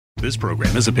This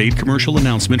program is a paid commercial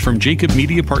announcement from JAKIB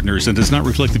Media Partners and does not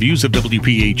reflect the views of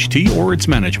WPHT or its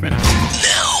management.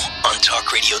 Now, on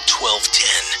Talk Radio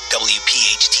 1210,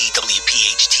 WPHT,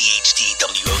 WPHT, HD,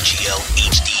 WOGL,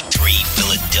 HD3,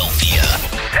 Philadelphia.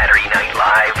 Saturday Night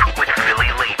Live with Philly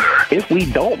Labor. If we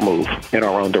don't move in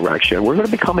our own direction, we're going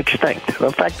to become extinct.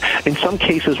 In fact, in some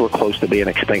cases, we're close to being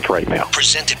extinct right now.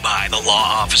 Presented by the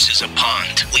law offices of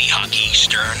Pond, Lehocky,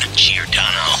 Stern,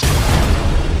 Giordano.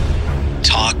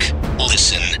 Talk,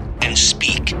 listen, and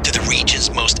speak to the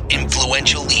region's most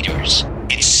influential leaders.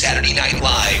 It's Saturday Night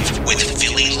Live with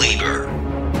Philly Labor.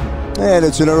 And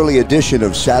it's an early edition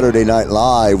of Saturday Night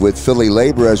Live with Philly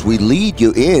Labor as we lead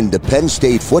you into Penn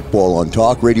State football on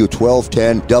Talk Radio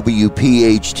 1210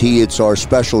 WPHT. It's our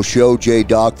special show,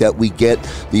 J-Doc, that we get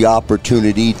the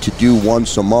opportunity to do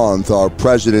once a month, our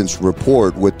President's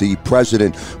Report with the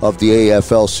president of the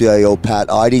AFL-CIO,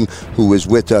 Pat Eiding, who is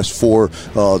with us for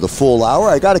the full hour.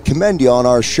 I got to commend you on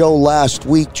our show last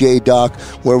week, J-Doc,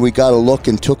 where we got a look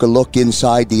and took a look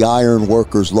inside the Iron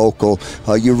Workers local.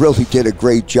 You really did a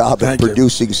great job at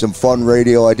producing some fun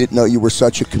radio. I didn't know you were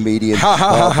such a comedian,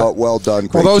 but well done.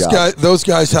 Great job. Those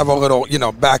guys have a little,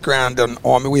 background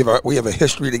on me. We have a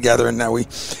history together, and now we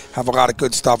have a lot of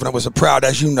good stuff. And it was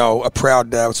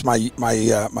it's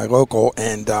my local,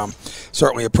 and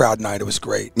certainly a proud night. It was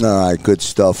great. All right, good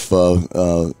stuff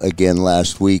again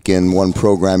last week. And one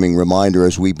programming reminder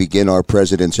as we begin our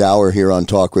President's Hour here on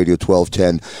Talk Radio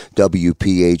 1210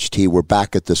 WPHT. We're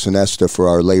back at the Sonesta for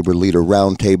our Labor Leader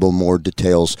Roundtable. More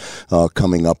details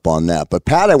coming up on that. But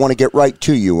Pat, I want to get right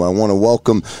to you. I want to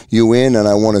welcome you in, and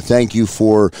I want to thank you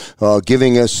for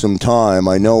giving us some time.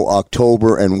 I know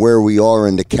October and where we are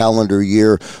in the calendar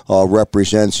year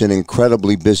represents an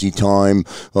incredibly busy time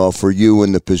for you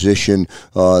in the position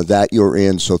that you're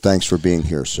in. So thanks for being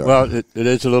here, sir. Well, it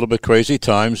is a little bit crazy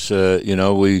times.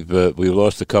 We've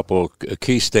lost a couple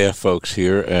key staff folks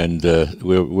here, and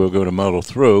we're going to muddle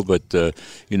through. But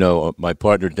my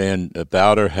partner Dan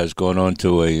Bowder has gone on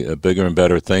to a bigger and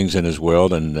better things in his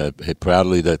world, and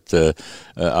proudly that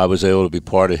I was able to be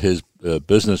part of his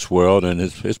business world and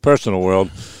his personal world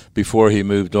before he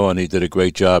moved on. He did a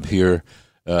great job here.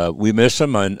 We miss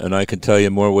him, and I can tell you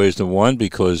in more ways than one,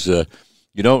 because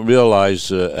you don't realize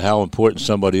how important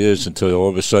somebody is until all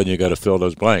of a sudden you got to fill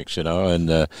those blanks,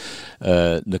 And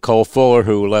Nicole Fuller,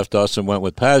 who left us and went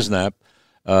with PASNAP,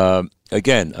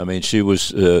 again, I mean, she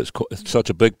was such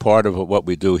a big part of what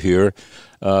we do here.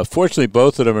 Fortunately,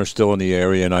 both of them are still in the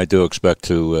area, and I do expect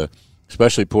to,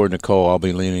 especially poor Nicole, I'll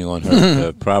be leaning on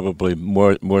her probably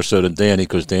more so than Danny,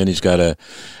 because Danny's got a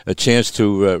chance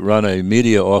to run a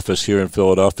media office here in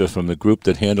Philadelphia from the group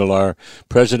that handle our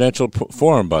presidential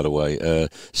forum, by the way.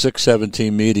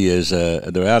 617 Media is,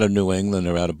 they're out of New England,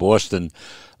 they're out of Boston.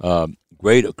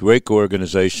 Great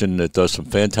organization that does some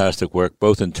fantastic work,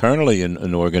 both internally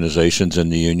in organizations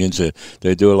and the unions.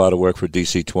 They do a lot of work for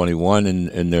DC 21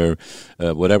 and their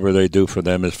whatever they do for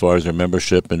them as far as their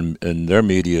membership and their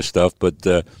media stuff. But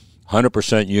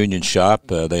 100% union shop.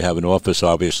 They have an office,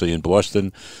 obviously, in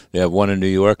Boston. They have one in New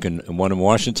York and one in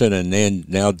Washington. And then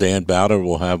now Dan Bowder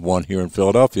will have one here in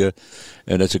Philadelphia.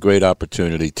 And it's a great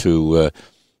opportunity to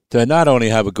not only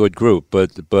have a good group,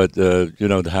 but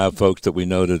to have folks that we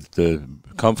know that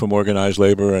come from organized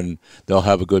labor, and they'll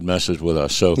have a good message with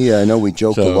us. So yeah, I know we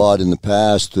joked a lot in the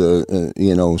past.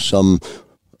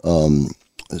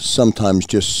 Sometimes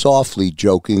just softly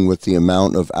joking with the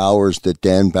amount of hours that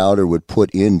Dan Bowder would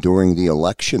put in during the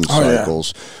election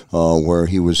cycles, where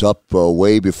he was up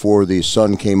way before the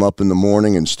sun came up in the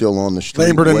morning and still on the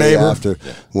street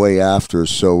way after.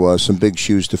 So some big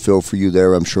shoes to fill for you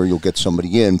there. I'm sure you'll get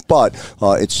somebody in, but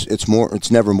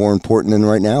it's never more important than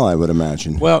right now, I would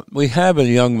imagine. Well, we have a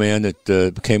young man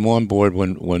that came on board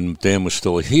when Dan was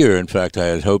still here. In fact, I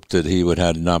had hoped that he would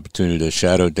have an opportunity to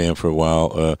shadow Dan for a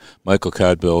while. Michael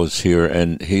Cadbill is here,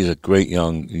 and he's a great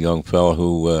young fellow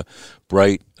who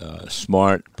bright,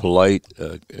 smart, polite,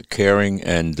 caring,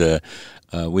 and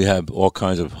we have all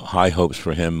kinds of high hopes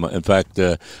for him. In fact,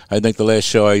 I think the last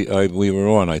show we were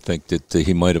on, I think that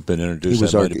he might have been introduced. He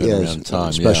was might have been around the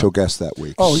time. Special guest that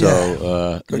week. Oh,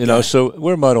 so, so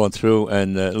we're muddling through.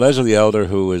 And Leslie Elder,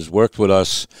 who has worked with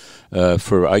us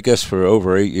for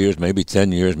over 8 years, maybe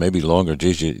 10 years, maybe longer.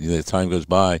 Geez, the time goes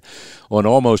by, on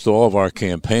almost all of our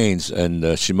campaigns.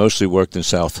 And she mostly worked in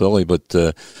South Philly, but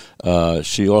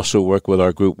she also worked with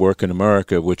our group Work in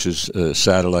America, which is a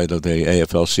satellite of the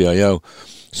AFL-CIO.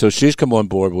 So she's come on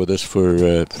board with us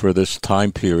for this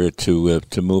time period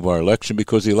to move our election,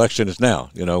 because the election is now.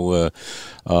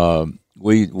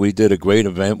 We did a great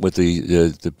event with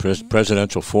the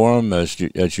presidential forum, as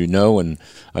you know, and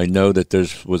I know that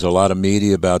was a lot of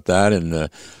media about that, and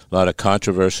lot of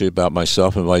controversy about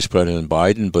myself and Vice President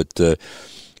Biden, but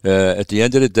at the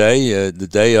end of the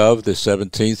day of the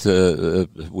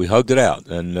 17th, we hugged it out,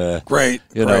 and great.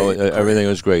 Everything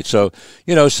was great. So,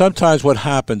 sometimes what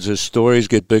happens is stories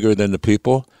get bigger than the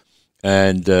people,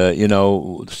 and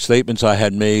statements I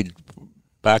had made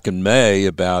back in May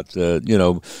about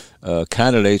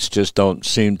candidates just don't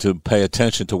seem to pay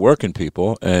attention to working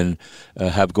people, and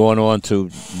have gone on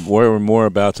to more and more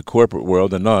about the corporate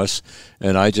world than us.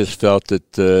 And I just felt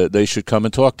that they should come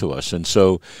and talk to us, and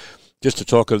so. Just to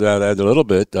talk about that a little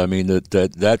bit, I mean,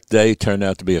 that day turned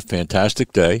out to be a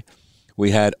fantastic day. We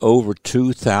had over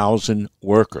 2,000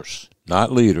 workers,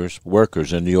 not leaders,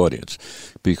 workers in the audience,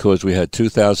 because we had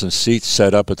 2,000 seats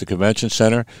set up at the convention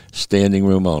center, standing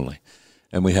room only.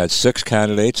 And we had 6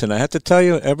 candidates, and I have to tell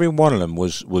you, every one of them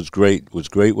was great. Was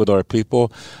great with our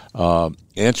people,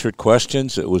 answered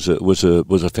questions. It was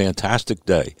a fantastic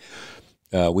day.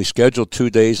 We scheduled 2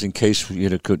 days in case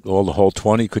all the whole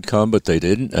 20 could come, but they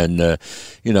didn't. And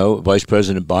Vice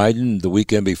President Biden the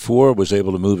weekend before was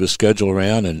able to move his schedule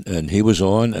around, and he was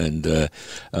on. And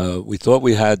we thought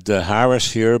we had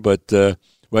Harris here, but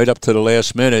right up to the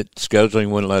last minute, scheduling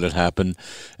wouldn't let it happen.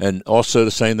 And also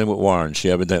the same thing with Warren. She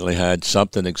evidently had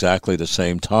something exactly the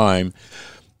same time.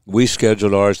 We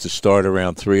scheduled ours to start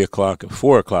around 4 o'clock,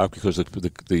 because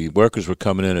the workers were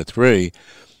coming in at 3.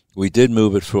 We did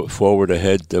move it forward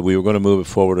ahead. We were going to move it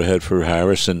forward ahead for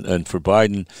Harris and for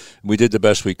Biden. We did the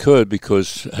best we could,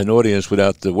 because an audience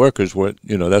without the workers,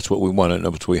 that's what we wanted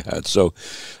and that's what we had. So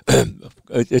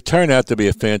it turned out to be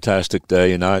a fantastic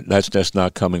day, and that's just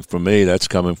not coming from me. That's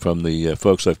coming from the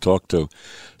folks I've talked to.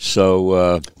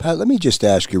 So, Pat, let me just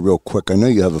ask you real quick. I know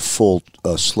you have a full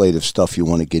slate of stuff you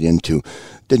want to get into.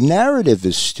 The narrative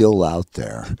is still out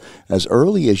there. As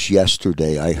early as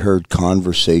yesterday, I heard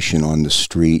conversation on the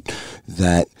street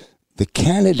that the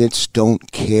candidates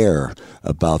don't care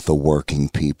about the working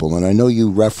people, and I know you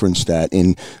referenced that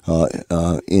in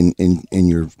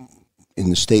the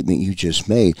statement you just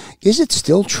made. Is it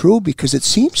still true? Because it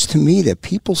seems to me that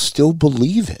people still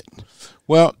believe it.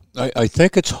 Well, I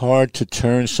think it's hard to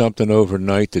turn something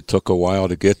overnight that took a while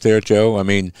to get there, Joe. I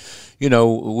mean,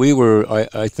 we were,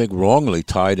 I think, wrongly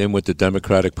tied in with the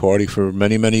Democratic Party for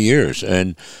many, many years.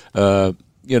 And,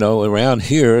 around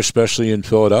here, especially in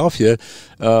Philadelphia,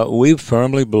 we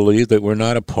firmly believe that we're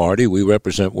not a party. We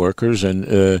represent workers. And,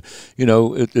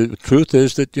 the truth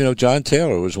is that, John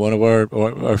Taylor was one of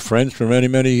our friends for many,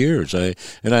 many years. And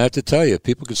I have to tell you,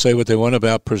 people could say what they want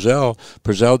about Purcell.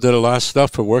 Purcell did a lot of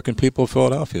stuff for working people in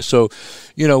Philadelphia. So,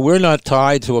 we're not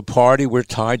tied to a party. We're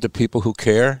tied to people who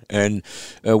care. And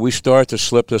we start to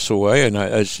slip this away. And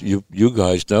as you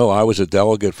guys know, I was a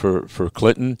delegate for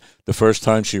Clinton. The first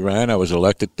time she ran, I was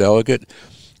elected delegate.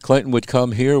 Clinton would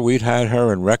come here. We'd had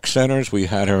her in rec centers. We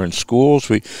had her in schools.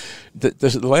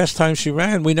 The last time she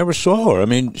ran, we never saw her. I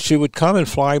mean, she would come and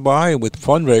fly by with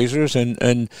fundraisers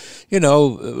and a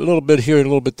little bit here, a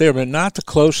little bit there, but not the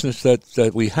closeness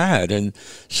that we had. And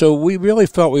so we really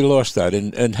felt we lost that.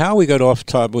 And how we got off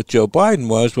top with Joe Biden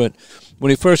was when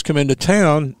he first came into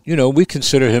town, we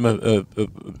consider him a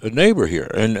neighbor here,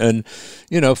 and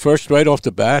first right off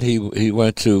the bat, he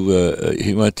went to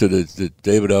the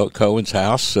David L. Cohen's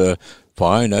house.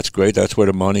 Fine, that's great. That's where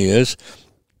the money is.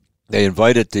 They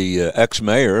invited the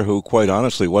ex-mayor, who quite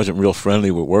honestly wasn't real friendly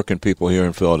with working people here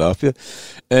in Philadelphia,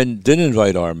 and didn't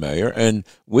invite our mayor, and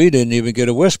we didn't even get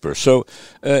a whisper. So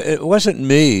it wasn't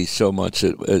me so much,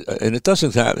 and it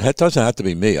doesn't have to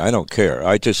be me. I don't care.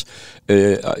 I just,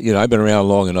 I've been around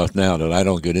long enough now that I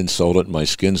don't get insulted, and my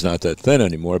skin's not that thin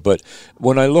anymore. But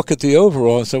when I look at the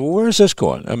overall and say, well, where's this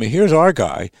going? I mean, here's our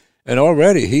guy. And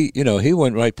already he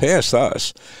went right past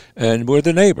us, and we're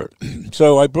the neighbor.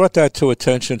 So I brought that to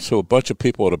attention to a bunch of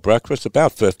people at a breakfast,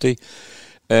 about 50,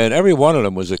 and every one of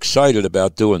them was excited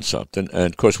about doing something.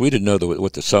 And, of course, we didn't know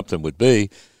what the something would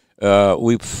be.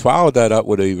 We followed that up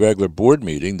with a regular board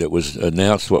meeting that was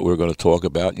announced what we were going to talk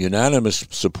about, unanimous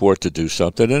support to do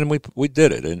something, and we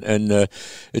did it. And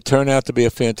it turned out to be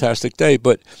a fantastic day.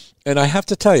 And I have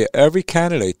to tell you, every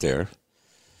candidate there,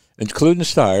 including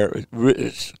Steyer,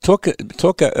 took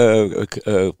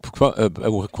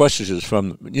questions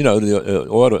from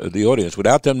the audience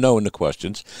without them knowing the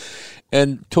questions,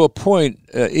 and to a point,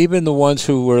 even the ones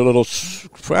who were a little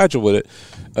fragile with it,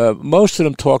 most of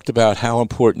them talked about how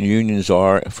important unions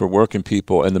are for working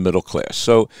people and the middle class.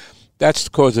 So that's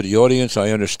the cause of the audience. I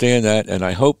understand that, and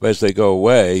I hope as they go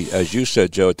away, as you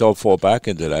said, Joe, don't fall back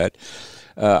into that.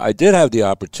 I did have the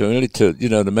opportunity to,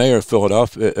 the mayor of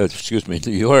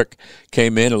New York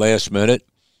came in last minute,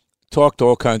 talked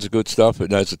all kinds of good stuff,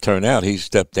 and as it turned out, he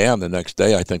stepped down the next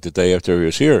day, I think the day after he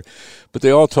was here. But they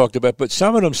all talked about, but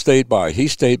some of them stayed by. He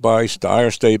stayed by,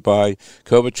 Steyer stayed by,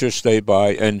 Kovacic stayed by,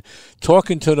 and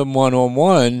talking to them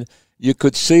one-on-one, you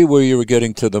could see where you were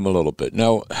getting to them a little bit.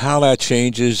 Now, how that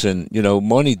changes, and,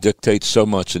 money dictates so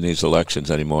much in these elections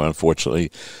anymore,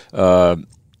 unfortunately. I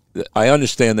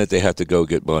understand that they have to go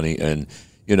get money, and,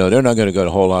 they're not going to get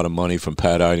a whole lot of money from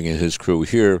Pat Eiding and his crew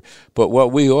here. But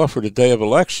what we offered the day of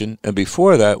election, and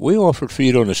before that, we offered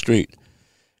feet on the street.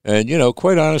 And,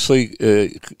 quite honestly,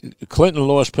 Clinton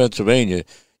lost Pennsylvania.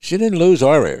 She didn't lose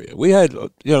our area. We had,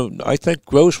 I think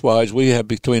gross-wise, we had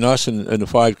between us and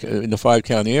the five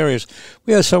county areas,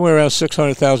 we had somewhere around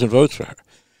 600,000 votes for her.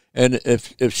 And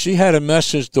if she had a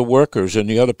message to workers in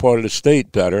the other part of the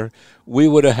state better, we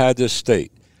would have had this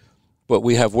state. But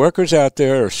we have workers out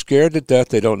there who are scared to death.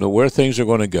 They don't know where things are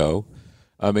going to go.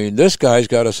 I mean, this guy's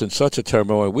got us in such a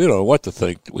turmoil. We don't know what to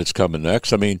think what's coming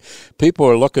next. I mean, people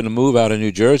are looking to move out of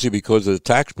New Jersey because of the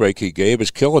tax break he gave is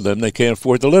killing them. They can't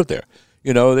afford to live there.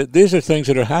 These are things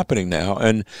that are happening now.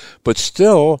 But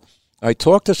still, I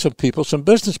talked to some people, some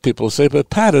business people, say, but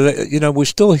Pat, we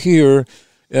still hear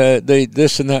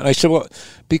this and that. And I said, well,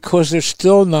 because they're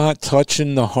still not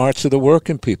touching the hearts of the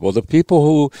working people, the people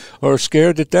who are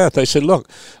scared to death. I said, look,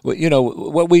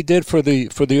 what we did for the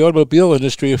automobile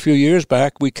industry a few years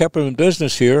back, we kept them in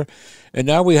business here, and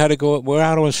now we're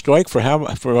out on strike for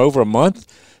over a month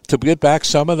to get back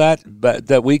some of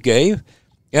that we gave.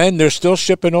 And they're still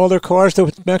shipping all their cars to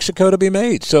Mexico to be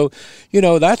made. So,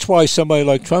 that's why somebody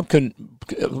like Trump can,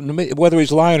 whether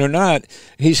he's lying or not,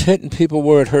 he's hitting people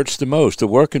where it hurts the most, the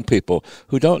working people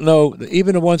who don't know,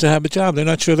 even the ones that have a job, they're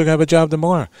not sure they're going to have a job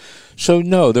tomorrow. So,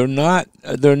 no, they're not.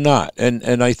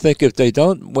 And I think if they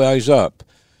don't wise up,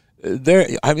 you're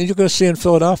going to see in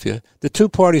Philadelphia, the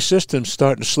two-party system's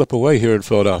starting to slip away here in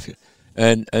Philadelphia.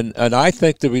 And I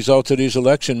think the results of these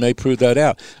elections may prove that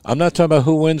out. I'm not talking about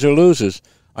who wins or loses.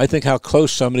 I think how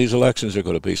close some of these elections are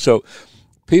going to be. So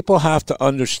people have to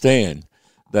understand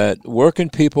that working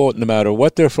people, no matter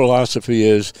what their philosophy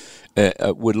is,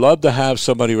 would love to have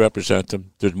somebody represent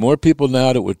them. There's more people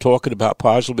now that we're talking about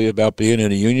possibly about being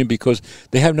in a union because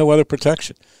they have no other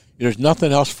protection. There's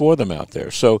nothing else for them out there.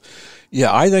 So,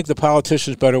 yeah, I think the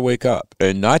politicians better wake up,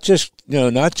 and not just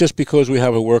because we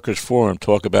have a workers' forum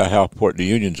talk about how important the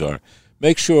unions are.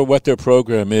 Make sure what their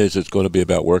program is. It's going to be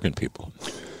about working people.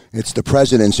 It's the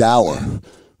President's Hour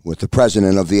with the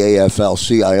president of the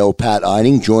AFL-CIO, Pat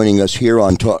Eiding, joining us here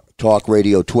on Talk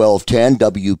Radio 1210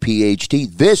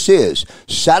 WPHT. This is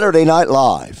Saturday Night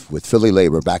Live with Philly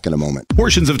Labor. Back in a moment.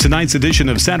 Portions of tonight's edition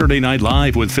of Saturday Night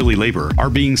Live with Philly Labor are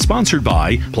being sponsored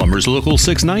by Plumbers Local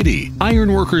 690,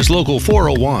 Ironworkers Local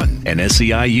 401, and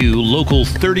SEIU Local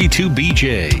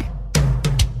 32BJ.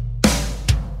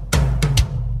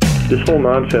 This whole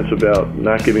nonsense about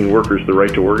not giving workers the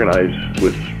right to organize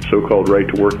with so-called right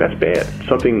to work, that's bad.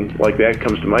 Something like that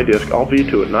comes to my desk, I'll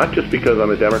veto it, not just because I'm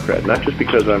a Democrat, not just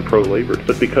because I'm pro-labor,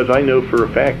 but because I know for a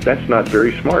fact that's not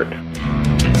very smart.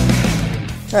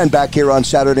 And back here on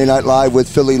Saturday Night Live with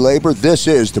Philly Labor, this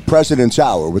is the President's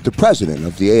Hour with the president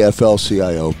of the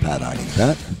AFL-CIO, Pat Eiding.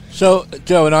 Pat? So,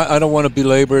 Joe, and I don't want to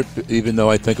belabor it, even though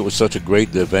I think it was such a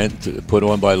great event put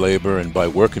on by labor and by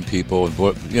working people,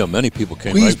 and many people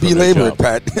came. Please right from belabor it,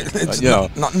 Pat. It's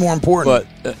not more important.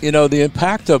 But the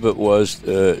impact of it was,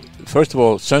 first of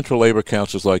all, Central Labor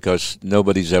Councils like us,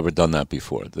 nobody's ever done that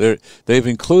before. They've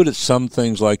included some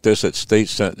things like this at state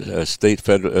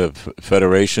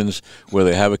federations where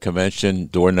they have a convention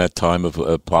during that time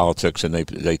of politics, and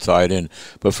they tie it in.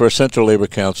 But for a Central Labor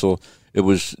Council, it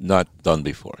was not done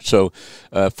before. So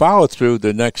follow through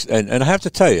the next, and I have to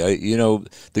tell you,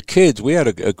 the kids, we had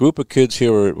a group of kids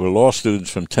here who were law students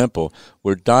from Temple,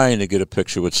 were dying to get a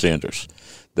picture with Sanders.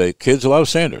 The kids love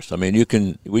Sanders. I mean,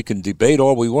 we can debate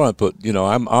all we want, but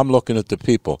I'm looking at the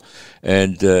people,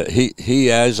 and he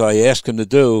as I asked him to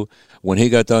do, when he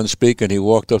got done speaking, he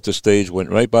walked up the stage,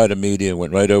 went right by the media,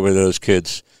 went right over to those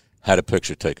kids, had a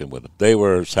picture taken with them. They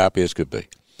were as happy as could be.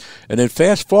 And then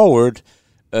fast forward.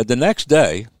 The next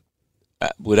day,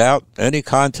 without any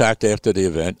contact after the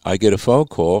event, I get a phone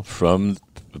call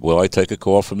I take a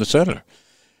call from the senator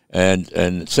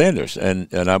and Sanders. And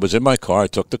I was in my car. I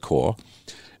took the call.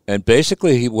 And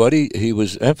basically, he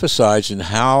was emphasizing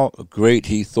how great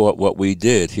he thought what we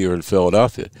did here in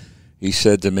Philadelphia. He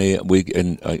said to me,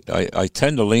 I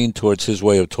tend to lean towards his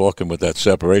way of talking with that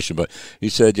separation, but he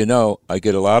said, I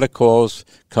get a lot of calls,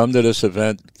 come to this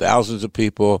event, thousands of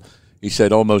people. He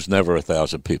said almost never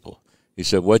 1,000 people. He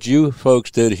said, what you folks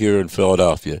did here in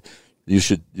Philadelphia,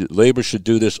 labor should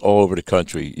do this all over the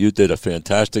country. You did a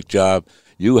fantastic job.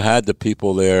 You had the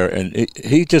people there, and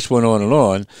he just went on and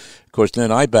on. Of course,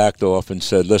 then I backed off and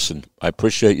said, listen, I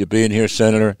appreciate you being here,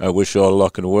 Senator. I wish you all the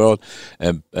luck in the world.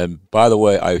 And by the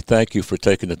way, I thank you for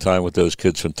taking the time with those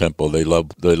kids from Temple. They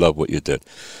love what you did.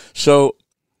 So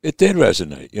it did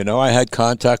resonate. I had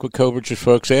contact with Coveridge's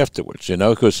folks afterwards,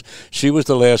 because she was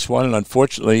the last one. And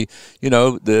unfortunately, some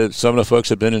of the folks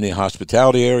had been in the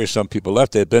hospitality area. Some people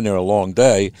left. They had been there a long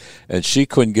day. And she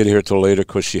couldn't get here till later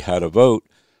because she had a vote.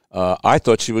 I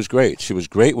thought she was great. She was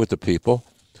great with the people.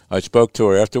 I spoke to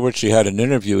her afterwards. She had an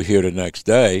interview here the next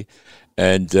day,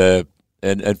 and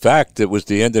in fact, it was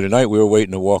the end of the night. We were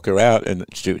waiting to walk her out, and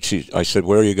I said,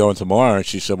 "Where are you going tomorrow?" And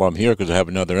she said, "Well, I'm here because I have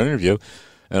another interview."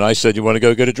 And I said, "You want to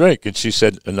go get a drink?" And she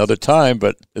said, "Another time,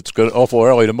 but it's good, awful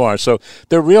early tomorrow." So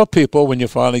they're real people when you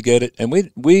finally get it. And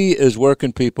we as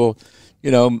working people,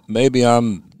 maybe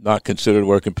I'm not considered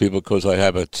working people because I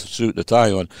have a suit and a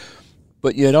tie on.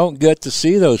 But you don't get to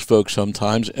see those folks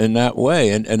sometimes in that way.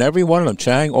 And every one of them,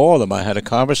 Chang, all of them, I had a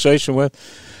conversation with.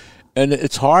 And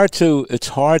it's hard to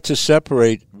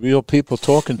separate real people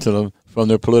talking to them from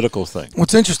their political thing.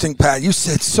 What's interesting, Pat, you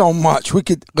said so much. We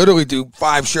could literally do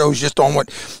 5 shows just on what,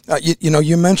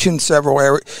 you mentioned several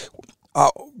areas,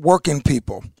 working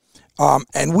people.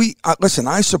 And listen,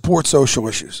 I support social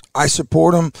issues. I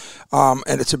support them,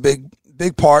 and it's a big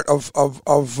part of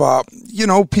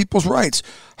people's rights.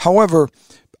 However,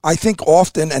 I think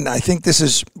often, and I think this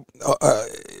is,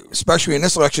 especially in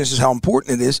this election, this is how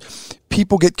important it is,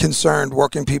 people get concerned,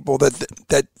 working people,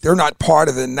 that they're not part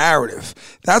of the narrative.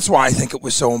 That's why I think it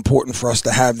was so important for us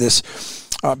to have this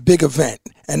big event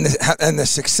and the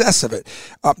success of it,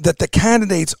 that the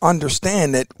candidates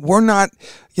understand that we're not,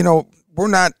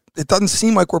 it doesn't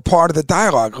seem like we're part of the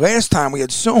dialogue. Last time we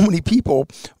had so many people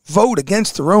vote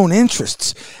against their own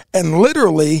interests, and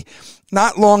literally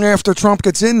not long after Trump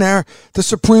gets in there, the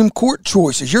Supreme Court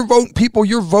choices. You're voting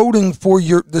for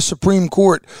the Supreme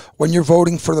Court when you're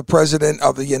voting for the President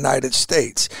of the United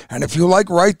States. And if you like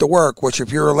right to work, which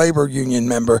if you're a labor union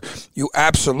member, you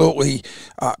absolutely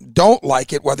don't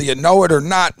like it, whether you know it or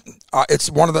not.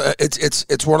 It's one of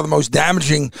the most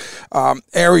damaging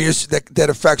areas that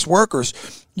affects workers.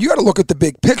 You got to look at the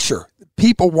big picture.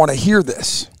 People want to hear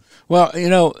this. Well,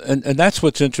 and that's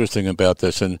what's interesting about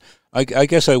this. And I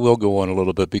guess I will go on a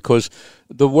little bit because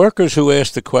the workers who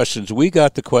asked the questions, we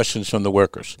got the questions from the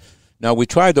workers. Now, we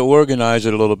tried to organize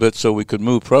it a little bit so we could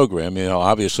move program.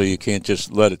 Obviously you can't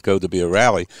just let it go to be a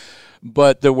rally.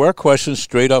 But there were questions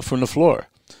straight up from the floor.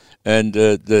 And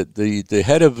the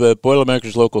head of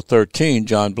Boilermakers Local 13,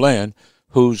 John Bland,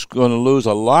 who's going to lose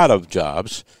a lot of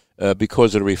jobs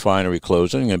because of the refinery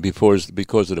closing and because of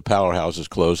the powerhouses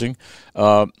closing,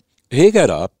 he got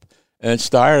up. And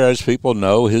Steyer, as people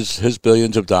know, his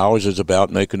billions of dollars is about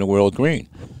making the world green.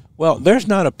 Well, there's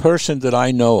not a person that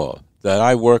I know of that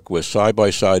I work with side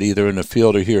by side, either in the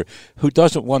field or here, who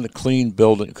doesn't want a clean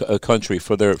building a country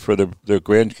for their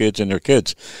grandkids and their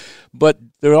kids. But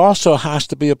there also has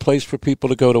to be a place for people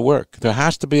to go to work. There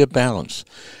has to be a balance.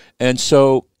 And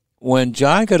so when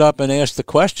John got up and asked the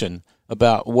question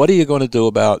about what are you going to do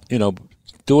about,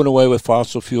 doing away with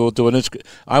fossil fuel, doing this.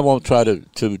 I won't try to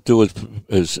do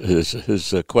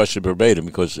his question verbatim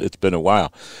because it's been a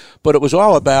while. But it was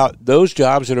all about those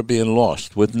jobs that are being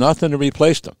lost with nothing to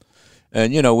replace them.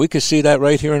 And, we could see that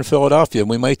right here in Philadelphia, and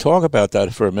we may talk about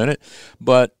that for a minute.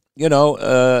 But,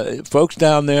 folks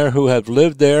down there who have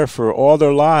lived there for all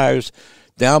their lives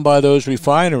down by those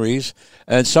refineries,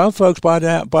 and some folks, by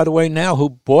the way, now who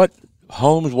bought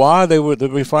homes while the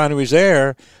refineries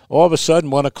there, all of a sudden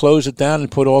want to close it down and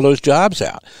put all those jobs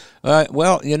out.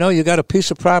 Well, you got a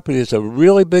piece of property. It's a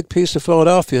really big piece of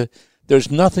Philadelphia. There's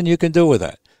nothing you can do with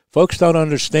that. Folks don't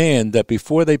understand that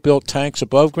before they built tanks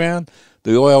above ground,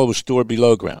 the oil was stored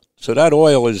below ground. So that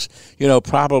oil is,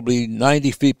 probably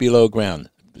 90 feet below ground,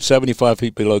 75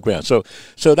 feet below ground. So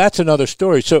that's another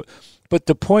story. But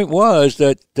the point was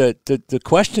that the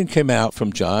question came out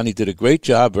from John. He did a great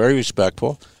job, very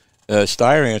respectful.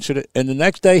 Steyer answered it, and the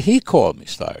next day he called me,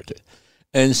 Steyer did,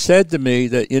 and said to me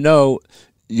that,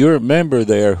 your member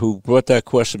there who brought that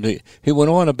question to me, he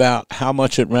went on about how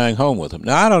much it rang home with him.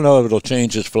 Now, I don't know if it'll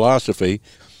change his philosophy,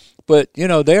 but,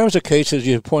 there was a case, as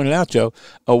you pointed out, Joe,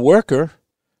 a worker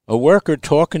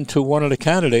talking to one of the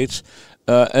candidates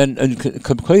and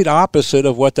complete opposite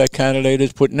of what that candidate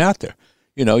is putting out there.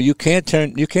 You can't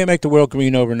make the world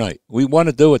green overnight. We want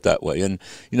to do it that way. And,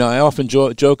 I often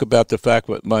joke about the fact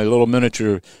with my little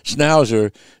miniature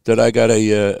schnauzer that I got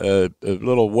a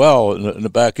little well in the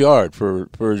backyard for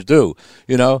his due,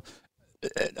 And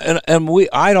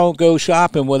I don't go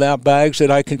shopping without bags that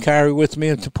I can carry with me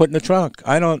and to put in the trunk.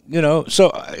 I don't,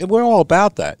 so we're all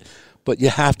about that. but you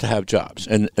have to have jobs.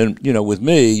 And with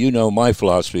me, my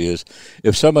philosophy is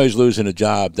if somebody's losing a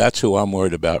job, that's who I'm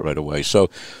worried about right away. So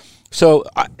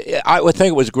I would think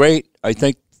it was great. I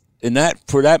think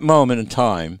for that moment in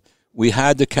time, we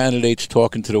had the candidates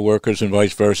talking to the workers and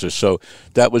vice versa. So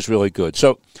that was really good.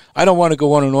 So I don't want to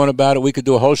go on and on about it. We could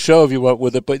do a whole show if you want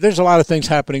with it, but there's a lot of things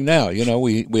happening now.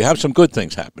 We have some good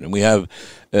things happening. We have,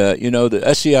 the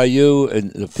SEIU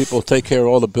and the people take care of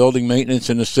all the building maintenance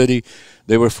in the city.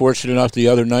 They were fortunate enough the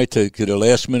other night to get a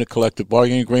last-minute collective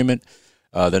bargaining agreement.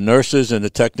 The nurses and the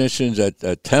technicians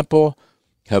at Temple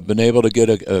have been able to get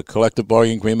a collective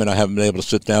bargaining agreement. I haven't been able to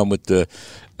sit down with the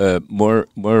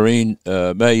Maureen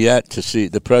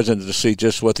Mayette the president to see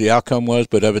just what the outcome was,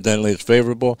 but evidently it's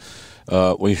favorable.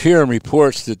 We're hearing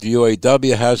reports that the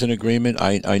UAW has an agreement.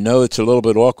 I know it's a little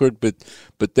bit awkward,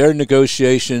 but their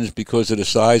negotiations, because of the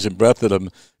size and breadth of them,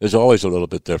 is always a little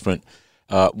bit different.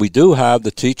 We do have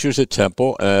the teachers at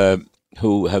Temple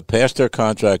who have passed their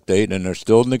contract date and are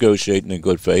still negotiating in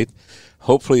good faith.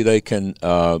 Hopefully they can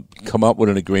come up with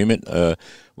an agreement.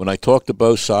 When I talk to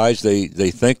both sides, they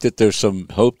think that there's some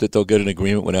hope that they'll get an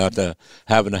agreement without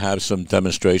having to have some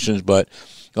demonstrations. But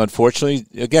unfortunately,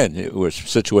 again, we're a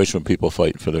situation when people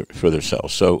fight for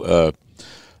themselves. So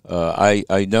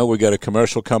I know we got a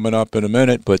commercial coming up in a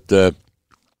minute, but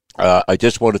I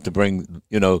just wanted to bring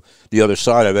the other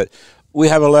side of it. We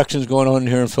have elections going on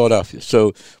here in Philadelphia,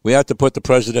 so we have to put the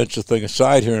presidential thing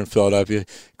aside here in Philadelphia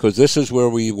because this is where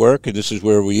we work and this is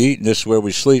where we eat and this is where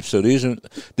we sleep. So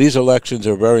these elections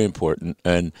are very important,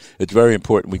 and it's very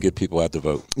important we get people out to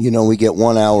vote. We get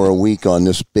 1 hour a week on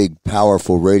this big,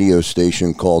 powerful radio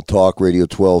station called Talk Radio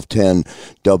 1210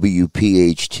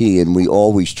 WPHT, and we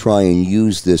always try and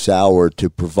use this hour to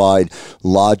provide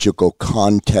logical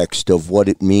context of what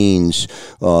it means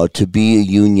to be a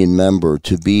union member,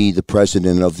 to be the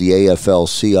president of the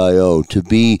AFL-CIO, to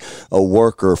be a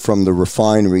worker from the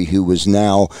refinery who is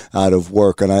now out of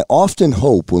work. And I often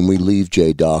hope when we leave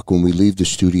J-Doc, when we leave the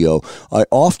studio, I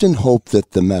often hope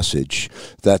that the message,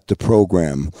 that the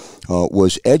program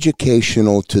was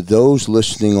educational to those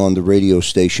listening on the radio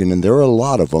station, and there are a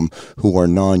lot of them who are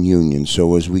non-union.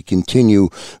 So as we continue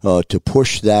to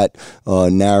push that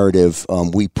narrative,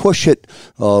 we push it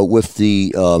with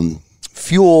the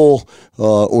fuel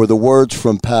or the words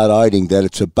from Pat Eiding that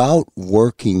it's about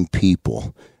working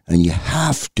people, and you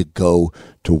have to go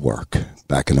to work.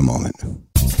 Back in a moment.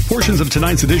 Portions of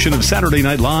tonight's edition of Saturday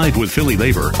Night Live with Philly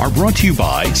Labor are brought to you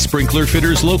by Sprinkler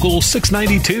Fitters Local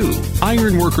 692,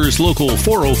 Iron Workers Local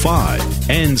 405,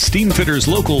 and Steam Fitters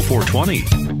Local 420.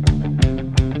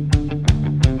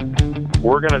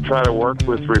 We're going to try to work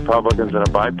with Republicans in a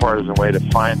bipartisan way to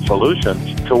find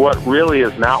solutions to what really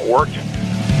is not working.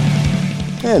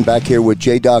 And back here with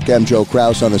J-Doc M. Joe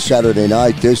Kraus on a Saturday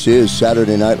night. This is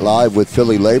Saturday Night Live with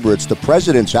Philly Labor. It's the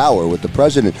President's Hour with the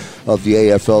president of the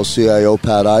AFL-CIO,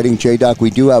 Pat Eiding. J-Doc,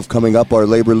 we do have coming up our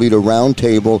Labor Leader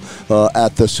Roundtable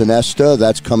at the Sonesta.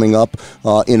 That's coming up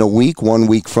in a week. 1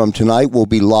 week from tonight, we'll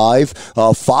be live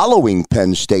following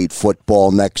Penn State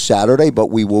football next Saturday, but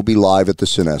we will be live at the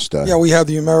Sonesta. Yeah, we have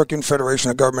the American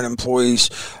Federation of Government Employees,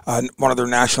 one of their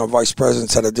national vice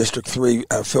presidents out of District 3,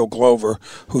 Phil Glover,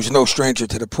 who's no stranger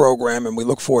to the program, and we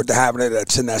look forward to having it at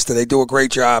Sonesta. They do a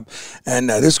great job, and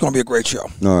this is going to be a great show.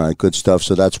 All right, good stuff.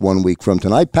 So that's 1 week from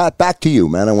tonight. Pat, back to you,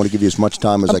 man. I want to give you as much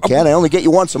time as I can. I only get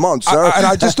you once a month, sir. And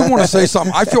I just don't want to say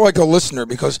something. I feel like a listener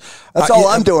because that's all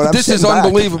I'm doing. This is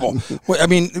unbelievable. I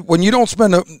mean, when you don't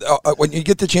spend when you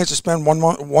get the chance to spend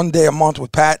 1 day a month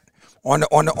with Pat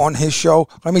on his show,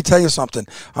 let me tell you something.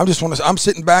 I'm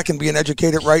sitting back and being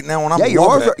educated right now, and I'm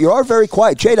loving it. You are very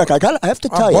quiet, J-Doc. I have to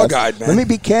tell you, bug-eyed, man. Let me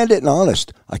be candid and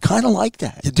honest. I kind of like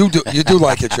that. You do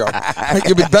like it, Joe.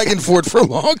 You've been begging for it for a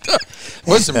long time.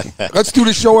 Listen, let's do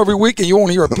the show every week, and you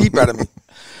won't hear a peep out of me.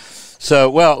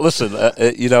 So, well, listen,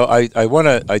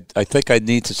 I think I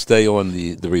need to stay on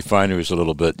the refineries a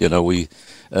little bit. We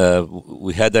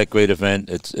had that great event.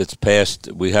 It's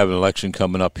passed. We have an election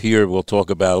coming up here. We'll talk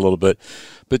about a little bit,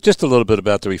 but just a little bit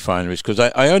about the refineries, because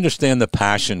I understand the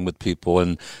passion with people.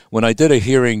 And when I did a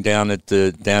hearing down at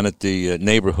the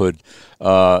neighborhood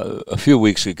a few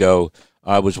weeks ago,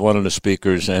 I was one of the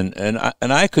speakers, and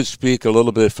I could speak a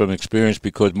little bit from experience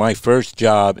because my first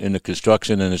job in the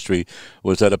construction industry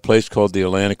was at a place called the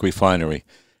Atlantic Refinery,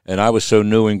 and I was so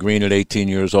new and green at 18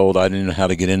 years old, I didn't know how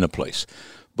to get in the place.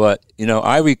 But,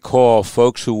 I recall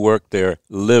folks who worked there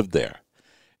lived there.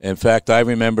 In fact, I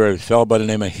remember a fellow by the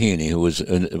name of Heaney, who was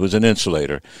an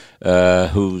insulator,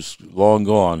 who's long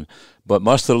gone, but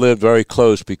must have lived very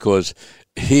close because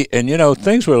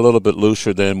things were a little bit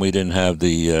looser then. We didn't have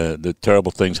the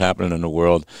terrible things happening in the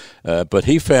world. But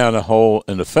he found a hole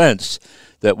in the fence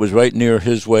that was right near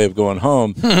his way of going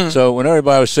home. So when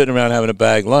everybody was sitting around having a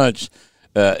bag lunch,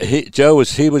 Joe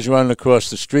was running across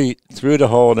the street through the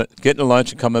hole and getting a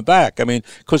lunch and coming back. I mean,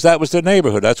 because that was the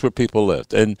neighborhood. That's where people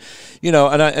lived. And, you know,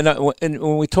 and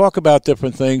when we talk about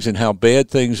different things and how bad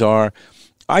things are,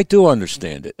 I do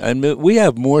understand it. I mean, we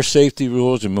have more safety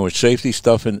rules and more safety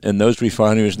stuff in those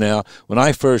refineries now. When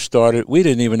I first started, we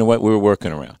didn't even know what we were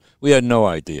working around. We had no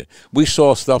idea. We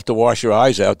saw stuff to wash your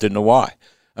eyes out, didn't know why.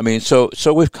 I mean, so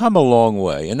we've come a long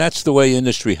way, and that's the way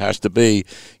industry has to be.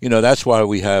 You know, that's why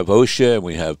we have OSHA and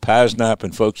we have PASNAP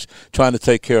and folks trying to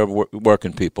take care of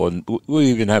working people, and we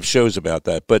even have shows about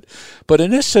that. But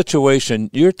in this situation,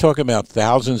 you're talking about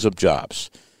thousands of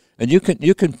jobs, and you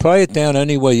can play it down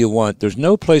any way you want. There's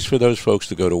no place for those folks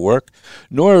to go to work,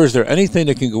 nor is there anything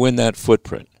that can go in that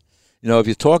footprint. You know, if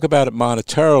you talk about it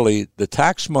monetarily, the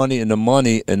tax money and the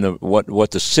money and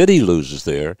what the city loses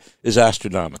there is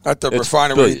astronomical. At the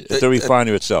refinery. At the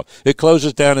refinery itself. It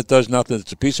closes down. It does nothing.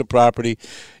 It's a piece of property.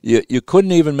 You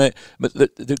couldn't even make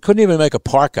a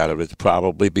park out of it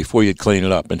probably before you'd clean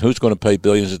it up. And who's going to pay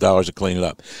billions of dollars to clean it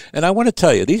up? And I want to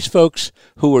tell you, these folks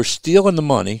who are stealing the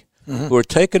money, who are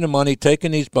taking the money,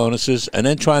 taking these bonuses, and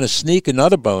then trying to sneak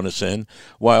another bonus in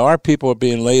while our people are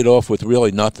being laid off with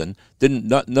really nothing,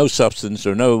 no substance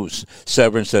or no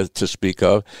severance to speak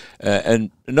of, and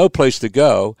no place to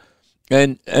go.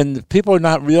 And people are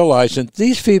not realizing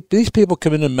these people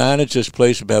come in and manage this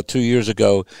place about 2 years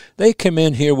ago. They came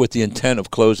in here with the intent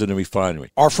of closing the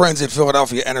refinery. Our friends at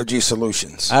Philadelphia Energy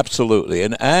Solutions. Absolutely.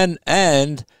 And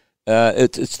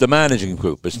it's the managing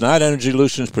group. It's not Energy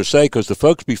Solutions per se, because the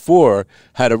folks before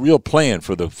had a real plan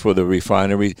for the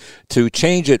refinery to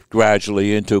change it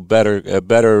gradually into better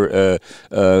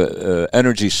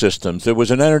energy systems. There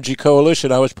was an energy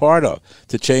coalition I was part of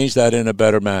to change that in a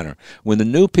better manner. When the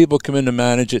new people come in to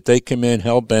manage it, they come in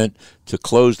hell-bent to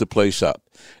close the place up.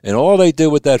 And all they did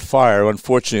with that fire,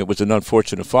 unfortunately, it was an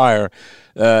unfortunate fire,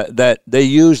 that they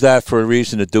used that for a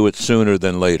reason to do it sooner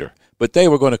than later. But they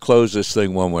were going to close this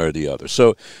thing one way or the other.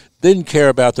 So didn't care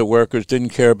about the workers, didn't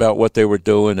care about what they were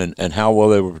doing and how well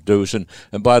they were producing.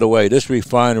 And by the way, this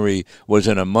refinery was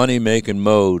in a money-making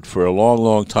mode for a long,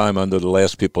 long time under the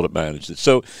last people that managed it.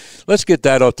 So let's get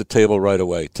that off the table right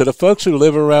away. To the folks who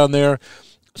live around there,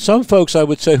 some folks, I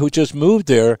would say, who just moved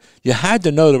there, you had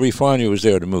to know the refinery was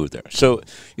there to move there. So,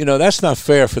 you know, that's not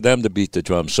fair for them to beat the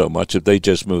drum so much if they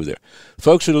just moved there.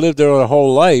 Folks who lived there their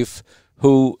whole life,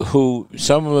 who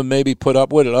some of them maybe put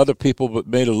up with it, other people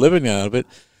made a living out of it.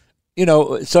 You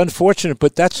know, it's unfortunate,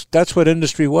 but that's what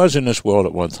industry was in this world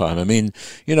at one time. I mean,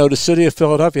 you know, the city of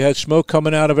Philadelphia had smoke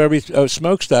coming out of every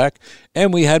smokestack,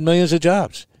 and we had millions of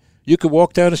jobs. You could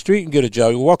walk down the street and get a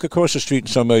job. You walk across the street and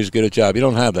somebody's get a job. You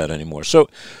don't have that anymore. So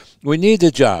we need the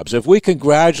jobs. If we can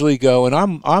gradually go, and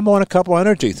I'm on a couple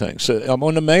energy things. I'm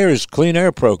on the mayor's clean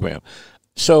air program.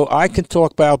 So I can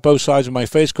talk about both sides of my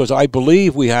face because I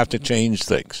believe we have to change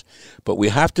things. But we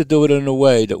have to do it in a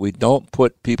way that we don't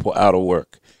put people out of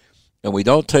work. And we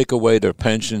don't take away their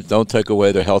pensions, don't take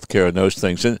away their health care and those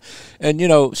things. And you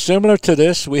know, similar to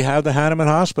this, we have the Hahnemann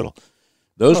Hospital.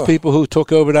 Those people who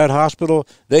took over that hospital,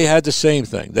 they had the same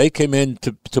thing. They came in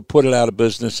to put it out of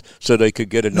business so they could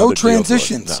get another No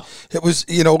transitions. No. It was,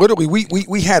 you know, literally,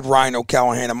 we had Ryan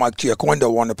O'Callahan and Mike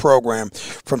Giaquinto on the program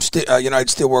from United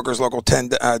Steelworkers Local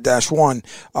 10-1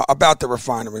 about the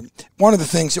refinery. One of the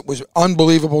things that was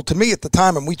unbelievable to me at the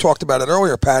time, and we talked about it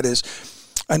earlier, Pat, is,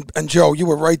 and Joe, you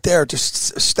were right there,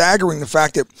 just staggering the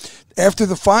fact that after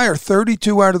the fire,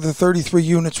 32 out of the 33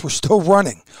 units were still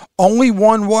running. Only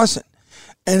one wasn't.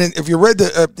 And if you read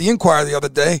the Inquirer the other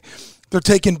day, they're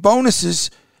taking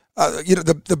bonuses,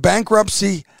 the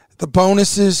bankruptcy, the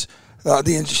bonuses,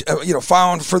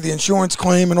 filing for the insurance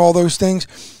claim and all those things,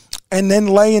 and then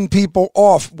laying people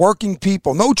off, working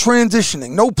people, no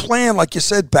transitioning, no plan, like you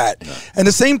said, Pat. No. And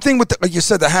the same thing with, like you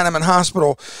said, the Hahnemann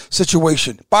Hospital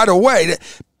situation. By the way,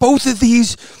 both of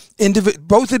these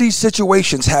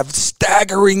situations have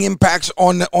staggering impacts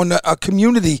on a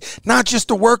community, not just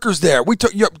the workers there.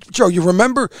 Joe, you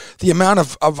remember the amount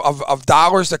of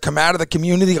dollars that come out of the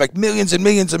community, like millions and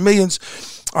millions and millions,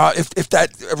 if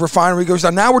that refinery goes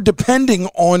down. Now we're depending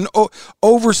on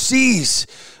overseas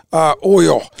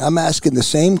oil. I'm asking the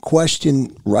same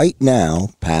question right now,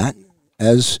 Pat,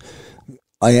 as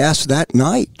I asked that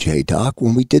night, J-Doc,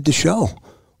 when we did the show.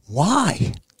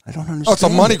 Why? I don't understand. Oh, it's a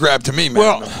money grab to me, man.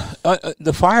 Well,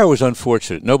 the fire was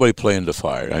unfortunate. Nobody planned the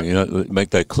fire. I mean, make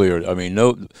that clear. I mean,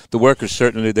 the workers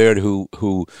certainly there who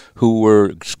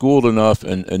were schooled enough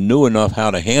and knew enough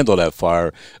how to handle that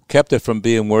fire kept it from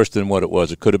being worse than what it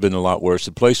was. It could have been a lot worse.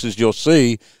 The places you'll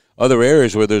see other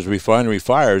areas where there's refinery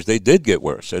fires, they did get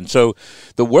worse. And so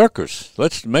the workers,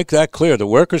 let's make that clear, the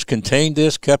workers contained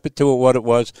this, kept it to what it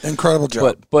was. Incredible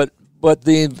job. But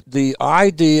the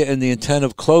idea and the intent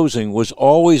of closing was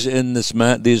always in this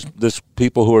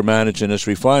people who are managing this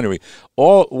refinery.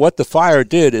 All what the fire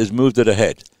did is moved it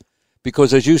ahead,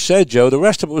 because as you said, Joe, the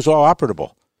rest of it was all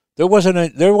operable. There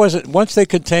wasn't once they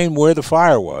contained where the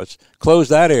fire was,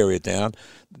 closed that area down.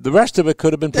 The rest of it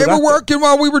could have been productive. They were working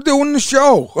while we were doing the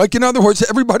show. Like, in other words,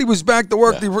 everybody was back to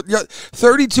work. Yeah.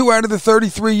 32 out of the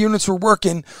 33 units were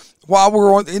working while we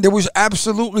were on. There was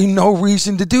absolutely no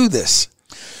reason to do this.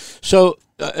 So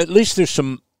at least there's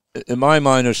some, in my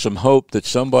mind, there's some hope that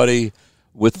somebody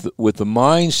with the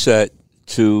mindset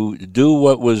to do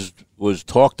what was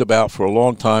talked about for a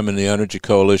long time in the Energy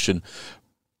Coalition,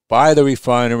 buy the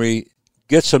refinery,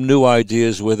 get some new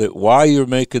ideas with it while you're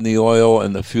making the oil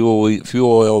and the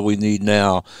fuel oil we need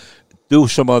now. Do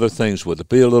some other things with it.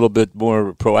 Be a little bit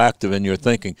more proactive in your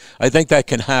thinking. I think that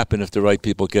can happen if the right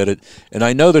people get it. And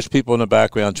I know there's people in the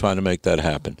background trying to make that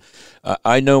happen.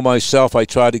 I know myself, I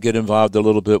try to get involved a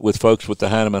little bit with folks with the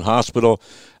Hanneman Hospital.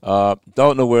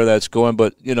 Don't know where that's going,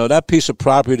 but, that piece of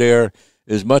property there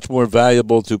is much more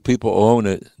valuable to people who own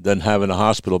it than having a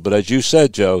hospital. But as you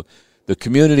said, Joe, the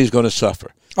community is going to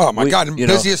suffer. Oh, my God.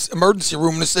 Busiest emergency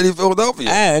room in the city of Philadelphia.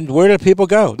 And where do people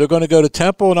go? They're going to go to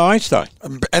Temple and Einstein.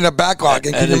 And a backlog.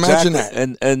 Can you imagine that?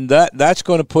 And that's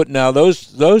going to put now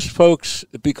those folks,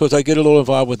 because I get a little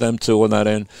involved with them too on that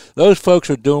end, those folks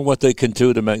are doing what they can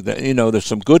do to make that. There's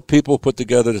some good people put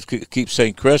together to keep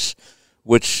St. Chris,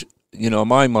 which, in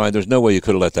my mind, there's no way you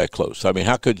could have let that close. I mean,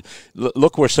 how could –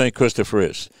 look where St. Christopher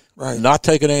is. Right. Not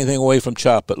taking anything away from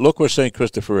CHOP, but look where St.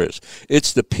 Christopher is.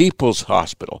 It's the people's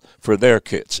hospital for their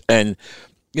kids. And,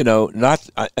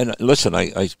 and listen,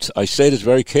 I say this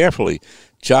very carefully.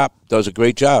 CHOP does a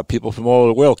great job. People from all over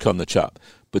the world come to CHOP.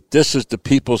 But this is the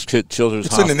people's children's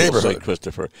hospital, in the neighborhood. St.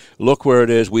 Christopher. Look where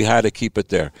it is. We had to keep it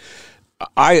there.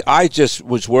 I just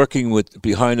was working with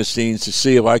behind the scenes to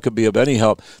see if I could be of any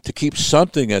help to keep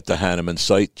something at the Hanneman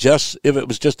site, just if it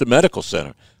was just a medical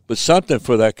center, but something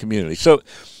for that community. So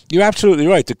you're absolutely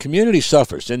right. The community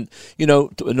suffers. And, in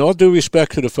all due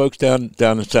respect to the folks down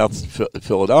in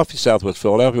Southwest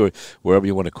Philadelphia, wherever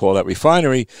you want to call that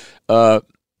refinery,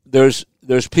 there's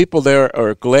people there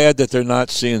are glad that they're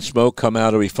not seeing smoke come out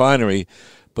of the refinery.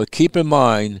 But keep in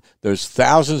mind, there's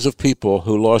thousands of people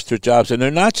who lost their jobs. And they're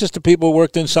not just the people who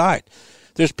worked inside.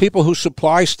 There's people who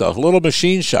supply stuff, little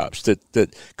machine shops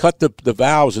that cut the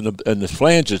valves and the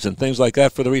flanges and things like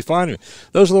that for the refinery.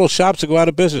 Those little shops will go out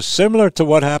of business, similar to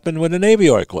what happened when the Navy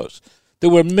Yard closed. There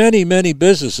were many, many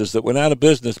businesses that went out of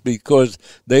business because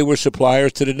they were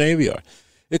suppliers to the Navy Yard.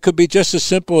 It could be just as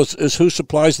simple as who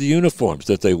supplies the uniforms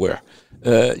that they wear,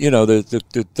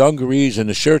 the dungarees and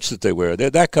the shirts that they wear,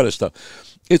 that kind of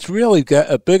stuff. It's really got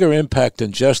a bigger impact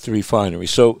than just the refinery.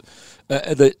 So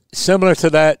similar to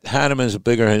that, Hanneman is a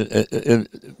bigger.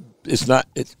 It's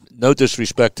no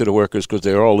disrespect to the workers because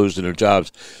they're all losing their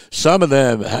jobs. Some of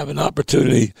them have an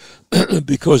opportunity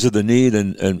because of the need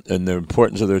and the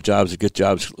importance of their jobs to get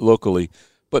jobs locally,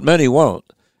 but many won't.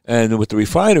 And with the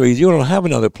refineries, you don't have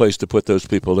another place to put those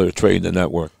people that are trained in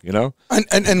that work.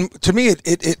 And to me,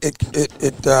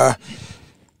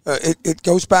 it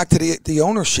goes back to the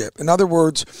ownership. In other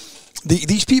words,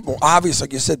 these people, obviously,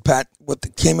 like you said, Pat,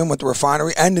 came in with the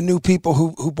refinery, and the new people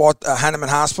who bought Hanneman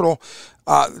Hospital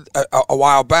a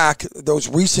while back, those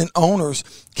recent owners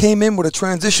came in with a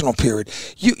transitional period.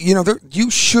 You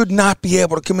should not be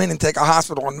able to come in and take a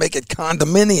hospital and make it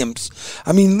condominiums.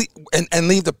 I mean, and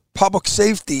leave the public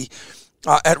safety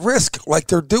at risk like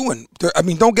they're doing.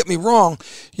 Don't get me wrong,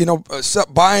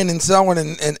 buying and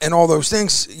selling and all those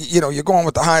things, you're going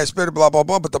with the highest bidder, blah, blah,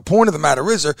 blah. But the point of the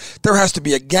matter is there has to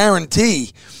be a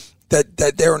guarantee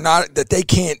that they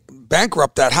can't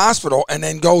bankrupt that hospital and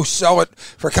then go sell it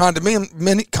for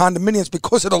condominiums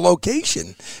because of the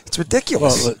location. It's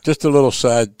ridiculous. Well, just a little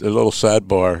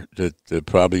sidebar that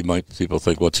probably might people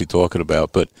think, what's he talking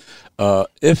about? But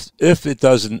if it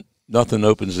doesn't, nothing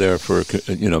opens there for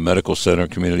medical center,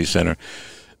 community center.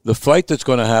 The fight that's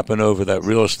going to happen over that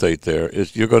real estate there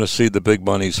is you're going to see the big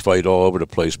monies fight all over the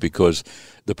place because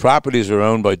the properties are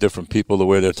owned by different people the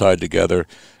way they're tied together.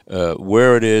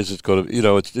 Where it is, it's going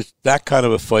to, it's just that kind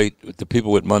of a fight. The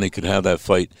people with money can have that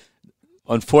fight.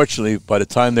 Unfortunately, by the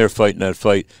time they're fighting that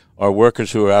fight, our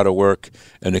workers who are out of work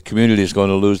and the community is going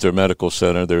to lose their medical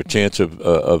center, their chance of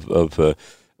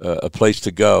a place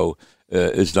to go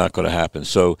is not going to happen.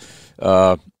 So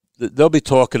they'll be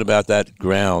talking about that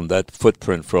ground, that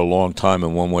footprint for a long time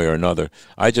in one way or another.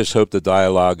 I just hope the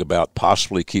dialogue about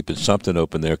possibly keeping something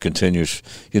open there continues,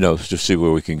 to see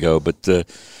where we can go. But,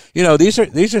 these are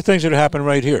things that are happening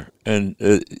right here, and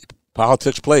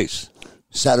politics plays.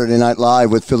 Saturday Night Live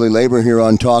with Philly Labor here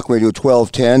on Talk Radio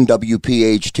 1210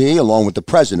 WPHT, along with the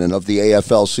president of the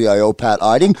AFL-CIO, Pat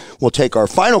Eiding. We'll take our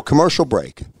final commercial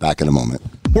break. Back in a moment.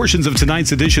 Portions of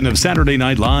tonight's edition of Saturday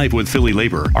Night Live with Philly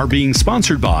Labor are being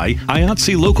sponsored by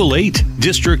IATSE Local 8,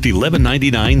 District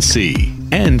 1199C,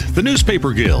 and the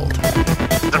Newspaper Guild.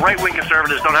 The right-wing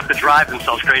conservatives don't have to drive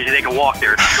themselves crazy. They can walk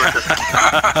there.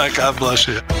 God bless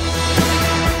you.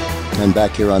 And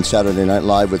back here on Saturday Night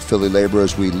Live with Philly Labor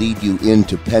as we lead you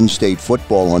into Penn State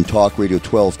football on Talk Radio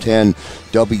 1210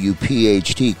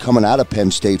 WPHT. Coming out of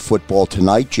Penn State football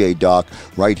tonight, J-Doc,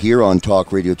 right here on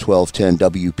Talk Radio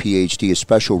 1210 WPHT, a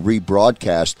special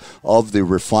rebroadcast of the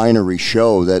Refinery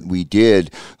show that we did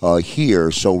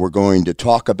here. So we're going to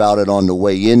talk about it on the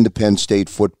way into Penn State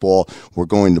football. We're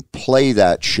going to play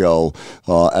that show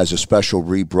as a special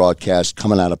rebroadcast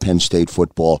coming out of Penn State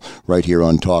football right here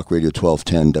on Talk Radio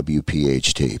 1210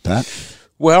 WPHT. Pat?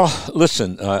 Well,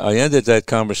 listen, I ended that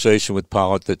conversation with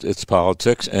it's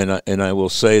politics, and I will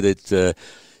say that,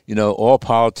 all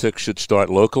politics should start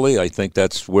locally. I think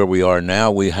that's where we are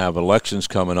now. We have elections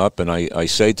coming up, and I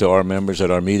say to our members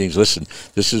at our meetings, listen,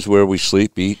 this is where we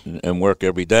sleep, eat, and work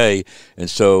every day. And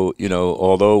so,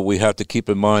 although we have to keep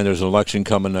in mind there's an election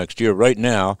coming next year, right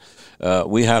now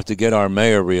we have to get our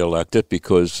mayor reelected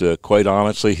because, quite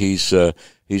honestly, he's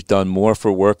done more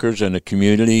for workers and the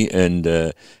community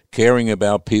and caring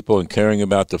about people and caring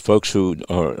about the folks who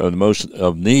are the most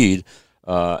of need,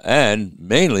 and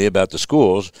mainly about the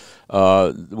schools.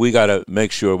 We got to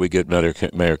make sure we get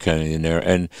Mayor Kennedy in there.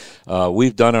 And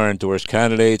we've done our endorsed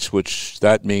candidates, which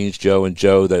that means, Joe and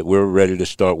Joe, that we're ready to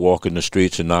start walking the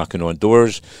streets and knocking on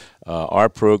doors. Our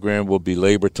program will be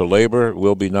labor to labor.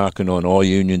 We'll be knocking on all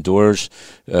union doors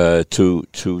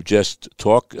to just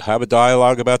talk, have a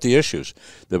dialogue about the issues,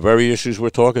 the very issues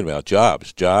we're talking about,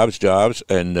 jobs,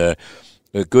 and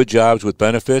good jobs with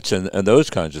benefits and those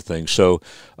kinds of things. So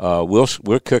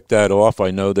we'll kick that off.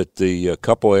 I know that the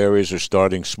couple areas are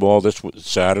starting small this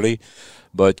Saturday,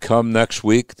 but come next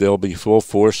week, they'll be full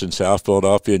force in South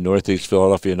Philadelphia, Northeast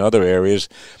Philadelphia, and other areas.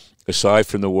 Aside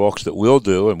from the walks that we'll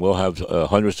do, and we'll have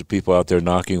hundreds of people out there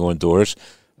knocking on doors.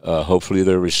 Hopefully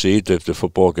they're received if the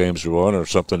football games are on or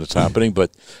something that's happening. But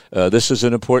this is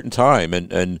an important time.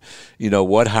 And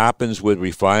what happens with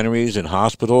refineries and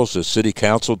hospitals, the city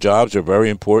council jobs are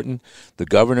very important. The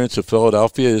governance of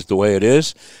Philadelphia is the way it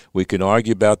is. We can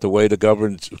argue about the way the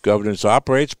governance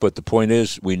operates, but the point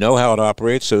is we know how it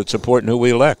operates, so it's important who we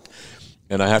elect.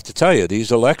 And I have to tell you, these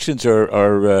elections are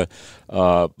going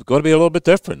to be a little bit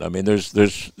different. I mean, there's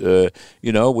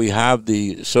we have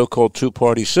the so-called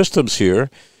two-party systems here,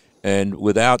 and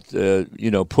without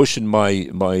pushing my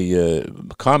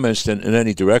comments in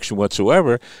any direction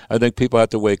whatsoever, I think people have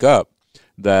to wake up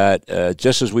that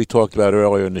just as we talked about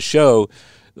earlier in the show,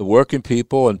 the working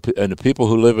people and the people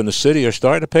who live in the city are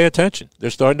starting to pay attention. They're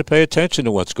starting to pay attention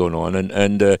to what's going on,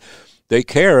 and they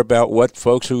care about what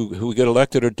folks who get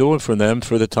elected are doing for them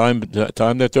for the time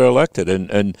that they're elected.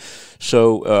 And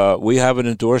so we have an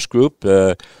endorsed group.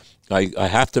 I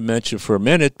have to mention for a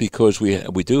minute because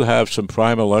we do have some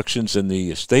prime elections in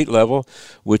the state level,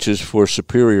 which is for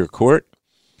Superior Court.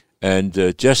 And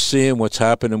just seeing what's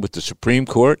happening with the Supreme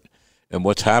Court and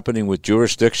what's happening with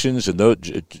jurisdictions and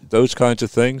those kinds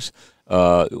of things,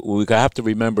 we have to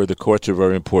remember the courts are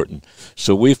very important.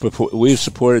 So we've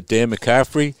supported Dan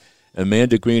McCaffrey,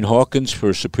 Amanda Green Hawkins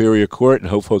for Superior Court, and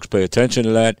hope folks pay attention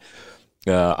to that.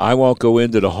 I won't go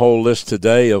into the whole list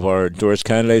today of our endorsed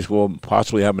candidates. We'll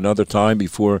possibly have another time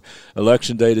before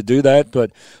Election Day to do that,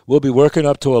 but we'll be working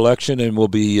up to election, and we'll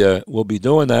be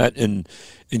doing that. And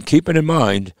keeping in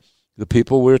mind, the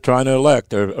people we're trying to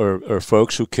elect are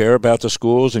folks who care about the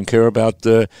schools and care about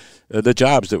the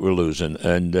jobs that we're losing,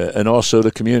 and also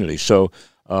the community. So.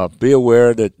 Be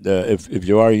aware that if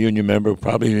you are a union member, we'll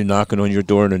probably be knocking on your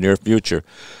door in the near future.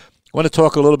 I want to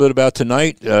talk a little bit about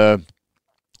tonight.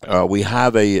 We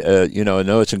have I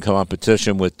know it's in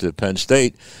competition with Penn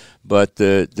State, but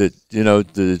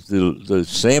the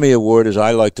Sammy Award, as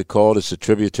I like to call it, is a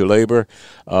tribute to labor.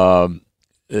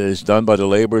 Is done by the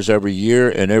laborers every year,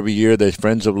 and every year the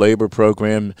Friends of Labor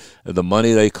program, the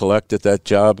money they collect at that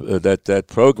job, that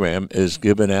program is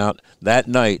given out that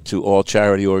night to all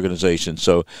charity organizations.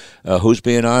 So who's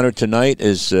being honored tonight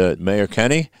is Mayor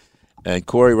Kenny and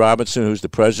Corey Robinson, who's the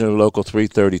president of Local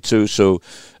 332. So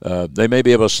they may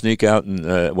be able to sneak out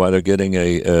and while they're getting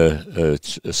a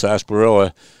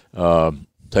sarsaparilla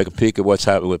take a peek at what's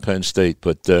happening with Penn State.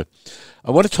 But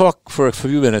I want to talk for a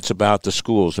few minutes about the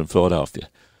schools in Philadelphia.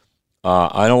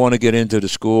 I don't want to get into the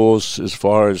schools as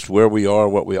far as where we are,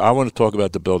 I want to talk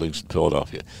about the buildings in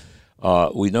Philadelphia.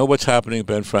 We know what's happening at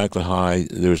Ben Franklin High.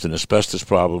 There's an asbestos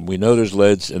problem. We know there's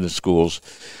leads in the schools.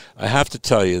 I have to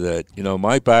tell you that,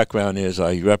 my background is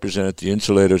I represented the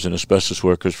insulators and asbestos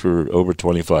workers for over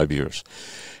 25 years.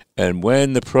 And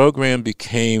when the program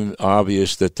became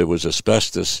obvious that there was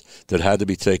asbestos that had to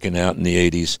be taken out in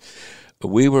the 80s,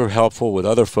 we were helpful with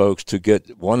other folks to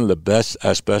get one of the best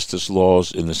asbestos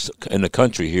laws in the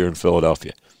country here in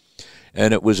Philadelphia.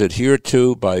 And it was adhered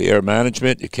to by Air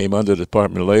Management. It came under the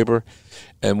Department of Labor.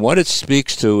 And what it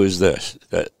speaks to is this,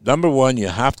 that number one, you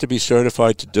have to be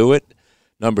certified to do it.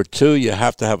 Number two, you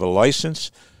have to have a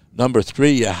license. Number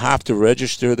three, you have to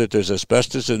register that there's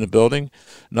asbestos in the building.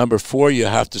 Number four, you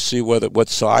have to see what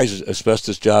size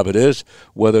asbestos job it is,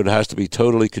 whether it has to be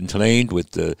totally contained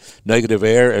with the negative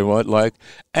air and what like.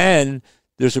 And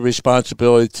there's a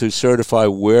responsibility to certify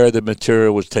where the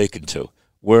material was taken to,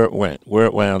 where it went, where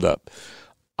it wound up.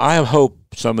 I hope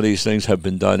some of these things have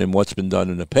been done in what's been done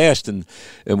in the past. And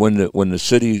when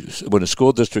the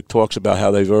school district talks about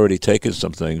how they've already taken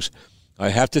some things, I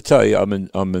have to tell you,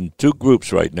 I'm in two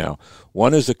groups right now.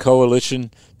 One is a coalition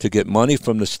to get money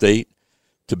from the state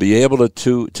to be able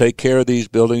to take care of these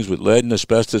buildings with lead and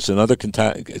asbestos and other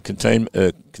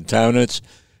contaminants,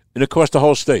 and across the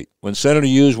whole state. When Senator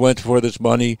Hughes went for this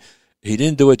money, he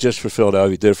didn't do it just for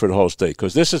Philadelphia, he did it for the whole state.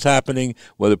 Because this is happening,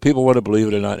 whether people want to believe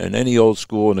it or not, in any old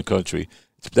school in the country.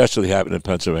 It's especially happening in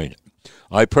Pennsylvania.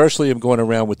 I personally am going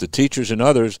around with the teachers and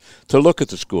others to look at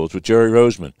the schools with Jerry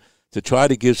Roseman, to try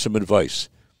to give some advice.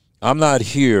 I'm not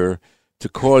here to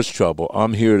cause trouble.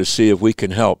 I'm here to see if we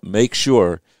can help make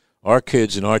sure our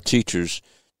kids and our teachers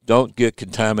don't get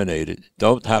contaminated,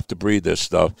 don't have to breathe this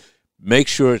stuff. Make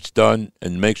sure it's done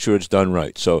and make sure it's done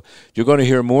right. So you're going to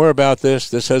hear more about this.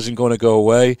 This isn't going to go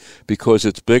away because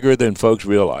it's bigger than folks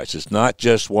realize. It's not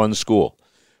just one school.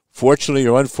 Fortunately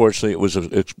or unfortunately,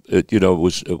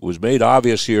 it was made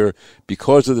obvious here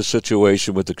because of the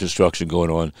situation with the construction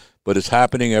going on. But it's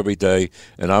happening every day,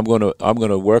 and I'm going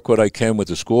to work what I can with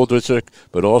the school district,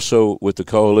 but also with the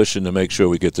coalition to make sure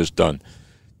we get this done.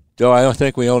 Joe, I don't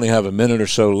think we only have a minute or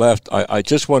so left. I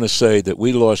just want to say that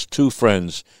we lost two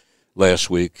friends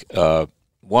last week.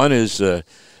 One is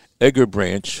Edgar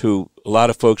Branch, who a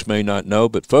lot of folks may not know,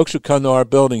 but folks who come to our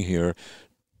building here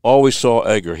always saw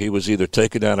Edgar. He was either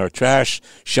taking down our trash,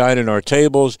 shining our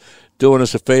tables, doing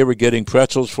us a favor, getting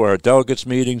pretzels for our delegates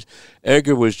meetings.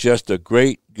 Edgar was just a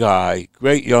great guy,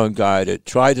 great young guy that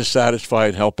tried to satisfy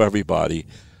and help everybody.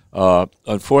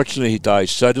 Unfortunately, he died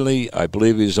suddenly. I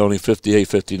believe he was only 58,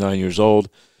 59 years old.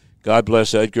 God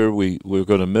bless Edgar. We're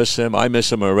going to miss him. I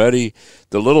miss him already.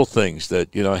 The little things that,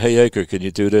 hey, Edgar, can you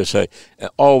do this? Hey,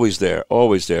 always there.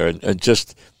 And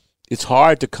just, it's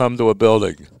hard to come to a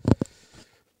building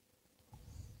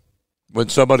when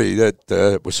somebody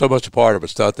that was so much a part of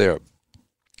it's not there.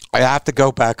 I have to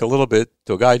go back a little bit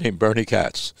to a guy named Bernie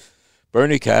Katz.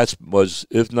 Bernie Katz was,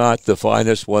 if not the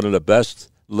finest, one of the best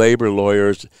labor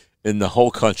lawyers in the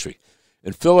whole country.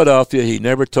 In Philadelphia, he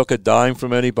never took a dime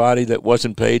from anybody that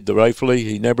wasn't paid rightfully.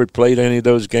 He never played any of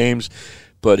those games.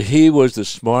 But he was the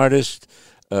smartest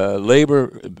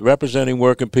labor representing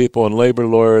working people and labor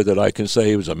lawyer that I can say.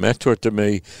 He was a mentor to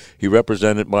me. He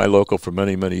represented my local for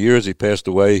many, many years. He passed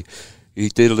away. He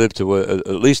did live to at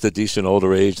least a decent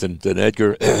older age than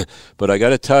Edgar. But I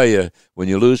got to tell you, when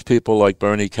you lose people like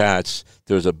Bernie Katz,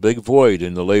 there's a big void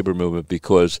in the labor movement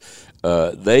because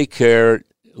they cared.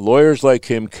 Lawyers like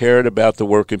him cared about the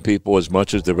working people as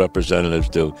much as the representatives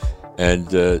do.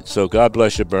 And so God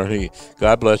bless you, Bernie.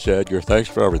 God bless you, Edgar. Thanks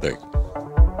for everything.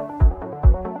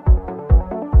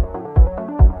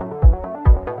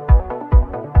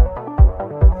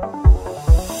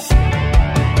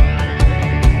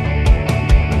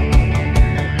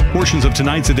 Portions of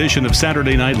tonight's edition of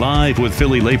Saturday Night Live with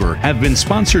Philly Labor have been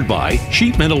sponsored by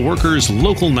Sheet Metal Workers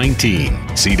Local 19,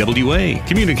 CWA,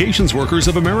 Communications Workers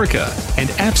of America, and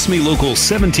AFSCME Local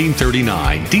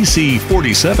 1739, DC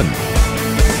 47.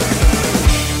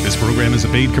 This program is a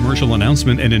paid commercial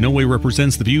announcement and in no way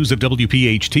represents the views of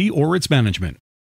WPHT or its management.